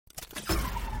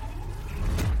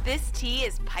This tea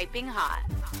is piping hot.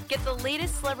 Get the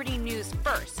latest celebrity news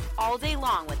first all day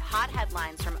long with hot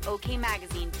headlines from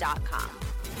okmagazine.com.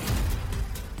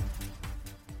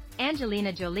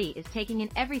 Angelina Jolie is taking in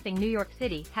everything New York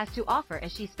City has to offer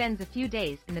as she spends a few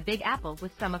days in the Big Apple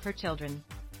with some of her children.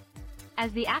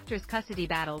 As the actor's custody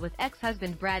battle with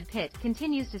ex-husband Brad Pitt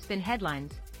continues to spin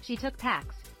headlines, she took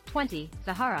Pax, 20,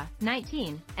 Zahara,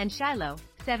 19, and Shiloh,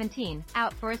 17,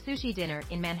 out for a sushi dinner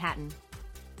in Manhattan.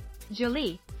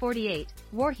 Jolie, 48,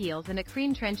 wore heels and a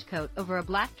cream trench coat over a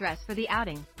black dress for the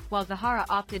outing, while Zahara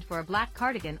opted for a black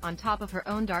cardigan on top of her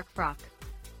own dark frock.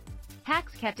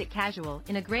 Pax kept it casual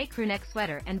in a gray crewneck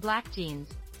sweater and black jeans,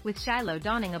 with Shiloh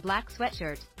donning a black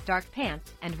sweatshirt, dark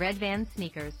pants, and red Vans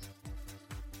sneakers.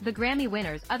 The Grammy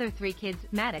winner's other three kids,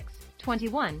 Maddox,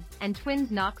 21, and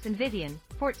twins Knox and Vivian,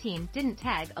 14, didn't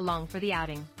tag along for the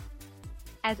outing.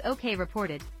 As OK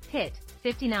reported, Pitt,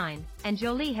 59, and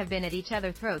Jolie have been at each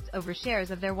other's throats over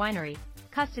shares of their winery,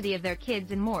 custody of their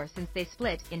kids and more since they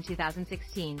split in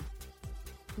 2016.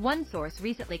 One source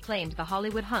recently claimed the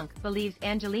Hollywood hunk believes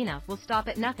Angelina will stop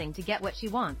at nothing to get what she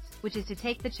wants, which is to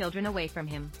take the children away from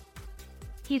him.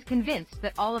 He's convinced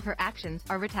that all of her actions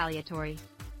are retaliatory.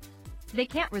 They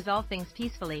can't resolve things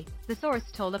peacefully, the source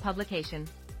told a publication.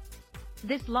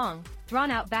 This long,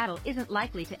 drawn-out battle isn't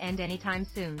likely to end anytime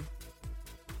soon.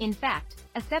 In fact,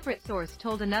 a separate source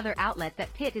told another outlet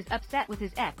that Pitt is upset with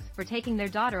his ex for taking their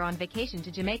daughter on vacation to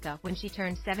Jamaica when she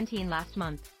turned 17 last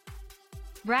month.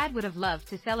 Brad would have loved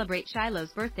to celebrate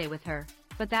Shiloh's birthday with her,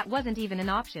 but that wasn't even an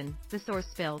option, the source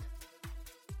spilled.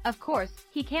 Of course,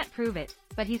 he can't prove it,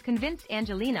 but he's convinced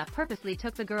Angelina purposely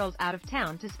took the girls out of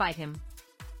town to spite him.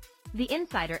 The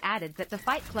insider added that the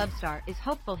Fight Club star is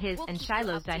hopeful his and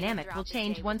Shiloh's dynamic will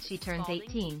change once she turns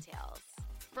 18.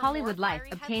 Hollywood Life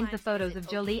obtained the photos of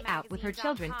Jolie out with her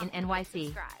children in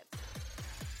NYC.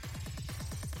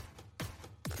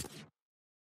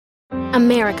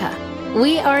 America.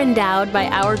 We are endowed by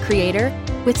our Creator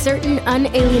with certain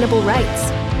unalienable rights: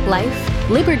 life,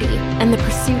 liberty, and the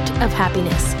pursuit of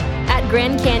happiness. At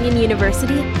Grand Canyon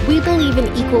University, we believe in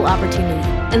equal opportunity,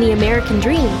 and the American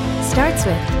dream starts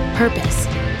with purpose.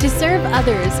 To serve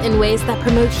others in ways that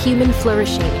promote human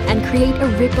flourishing and create a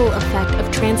ripple effect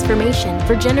of transformation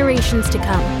for generations to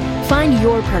come. Find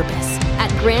your purpose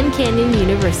at Grand Canyon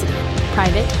University.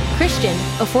 Private, Christian,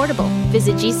 affordable.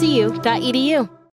 Visit gcu.edu.